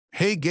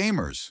Hey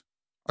gamers!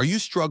 Are you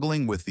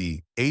struggling with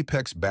the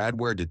Apex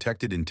Badware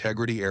Detected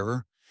Integrity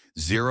Error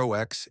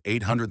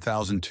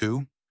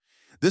 0x8000002?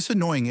 This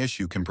annoying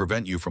issue can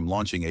prevent you from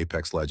launching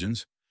Apex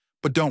Legends,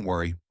 but don't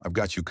worry, I've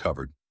got you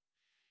covered.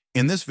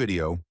 In this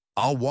video,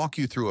 I'll walk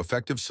you through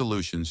effective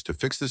solutions to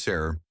fix this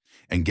error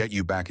and get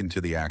you back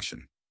into the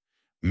action.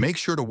 Make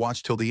sure to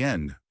watch till the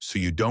end so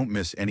you don't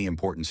miss any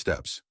important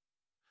steps.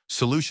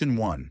 Solution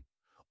 1.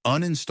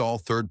 Uninstall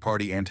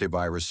third-party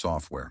antivirus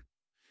software.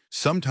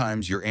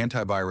 Sometimes your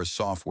antivirus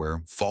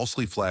software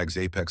falsely flags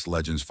Apex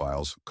Legends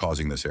files,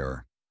 causing this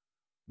error.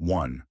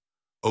 1.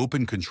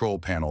 Open Control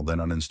Panel, then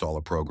uninstall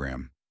a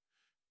program.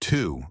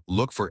 2.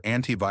 Look for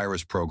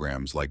antivirus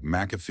programs like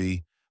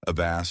McAfee,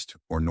 Avast,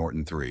 or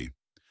Norton 3.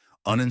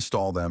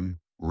 Uninstall them,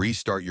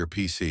 restart your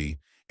PC,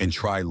 and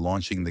try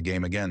launching the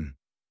game again.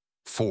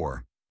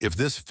 4. If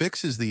this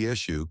fixes the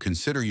issue,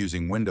 consider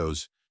using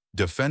Windows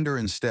Defender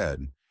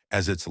instead,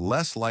 as it's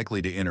less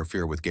likely to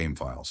interfere with game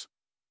files.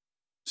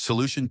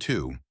 Solution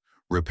 2.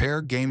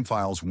 Repair game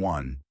files.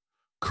 1.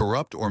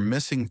 Corrupt or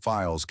missing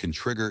files can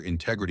trigger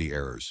integrity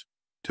errors.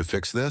 To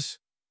fix this,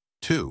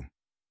 2.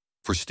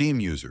 For Steam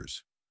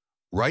users,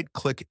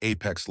 right-click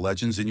Apex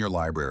Legends in your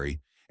library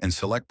and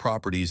select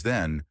Properties,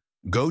 then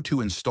go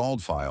to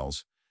Installed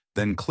Files,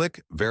 then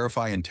click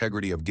Verify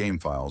Integrity of Game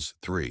Files.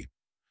 3.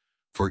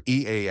 For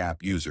EA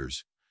app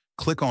users,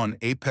 click on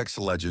Apex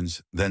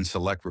Legends, then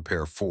select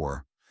Repair.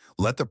 4.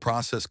 Let the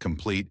process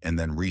complete and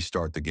then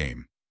restart the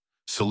game.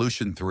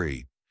 Solution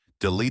 3.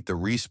 Delete the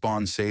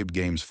Respawn Saved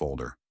Games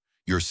folder.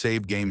 Your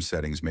saved game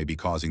settings may be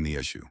causing the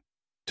issue.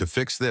 To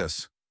fix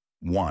this,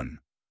 1.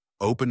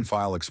 Open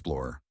File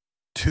Explorer.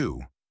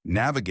 2.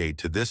 Navigate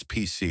to this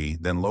PC,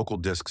 then local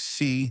disk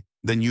C,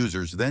 then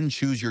Users, then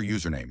choose your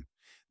username,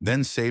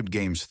 then Saved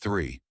Games.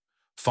 3.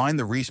 Find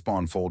the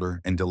Respawn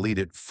folder and delete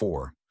it.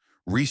 4.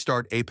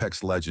 Restart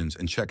Apex Legends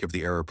and check if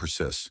the error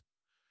persists.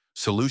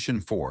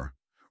 Solution 4.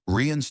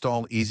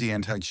 Reinstall Easy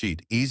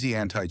Anti-Cheat. Easy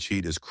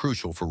Anti-Cheat is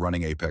crucial for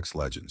running Apex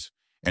Legends,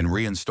 and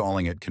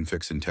reinstalling it can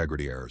fix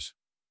integrity errors.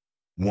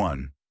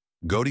 1.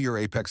 Go to your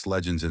Apex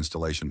Legends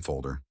installation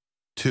folder.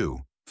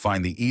 2.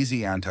 Find the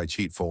Easy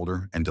Anti-Cheat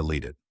folder and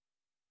delete it.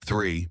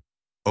 3.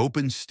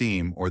 Open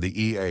Steam or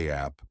the EA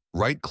app,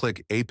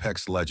 right-click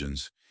Apex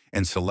Legends,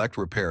 and select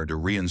Repair to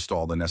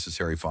reinstall the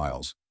necessary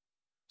files.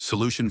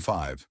 Solution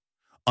 5.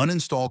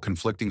 Uninstall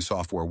conflicting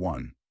software.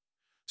 1.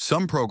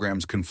 Some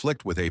programs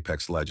conflict with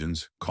Apex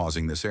Legends,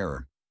 causing this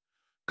error.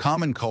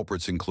 Common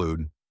culprits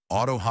include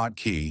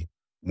AutoHotkey,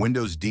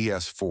 Windows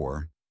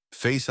DS4,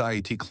 Face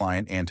IET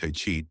Client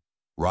Anti-Cheat,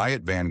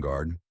 Riot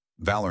Vanguard,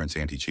 Valorant's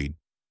Anti-Cheat.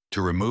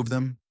 To remove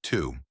them,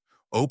 2.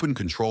 Open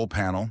Control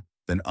Panel,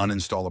 then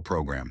uninstall a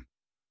program.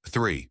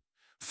 3.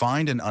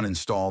 Find and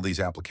uninstall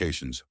these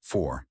applications.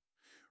 4.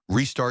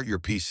 Restart your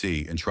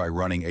PC and try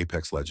running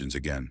Apex Legends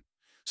again.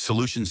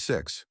 Solution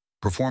 6.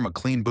 Perform a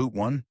clean boot.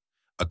 1.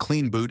 A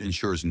clean boot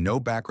ensures no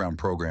background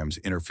programs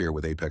interfere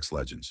with Apex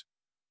Legends.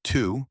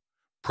 2.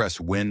 Press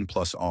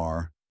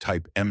Win+R,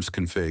 type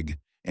msconfig,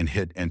 and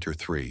hit Enter.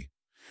 3.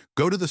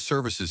 Go to the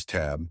Services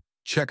tab,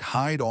 check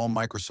Hide All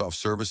Microsoft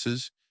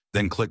Services,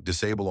 then click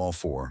Disable All.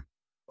 4.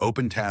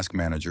 Open Task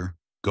Manager,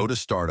 go to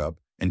Startup,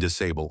 and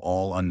disable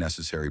all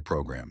unnecessary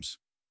programs.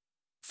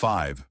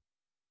 5.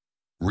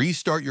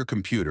 Restart your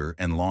computer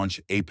and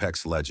launch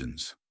Apex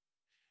Legends.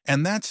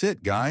 And that's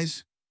it,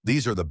 guys.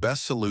 These are the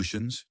best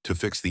solutions to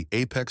fix the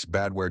Apex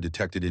Badware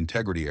Detected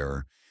Integrity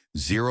Error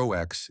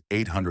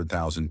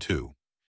 0x8000002.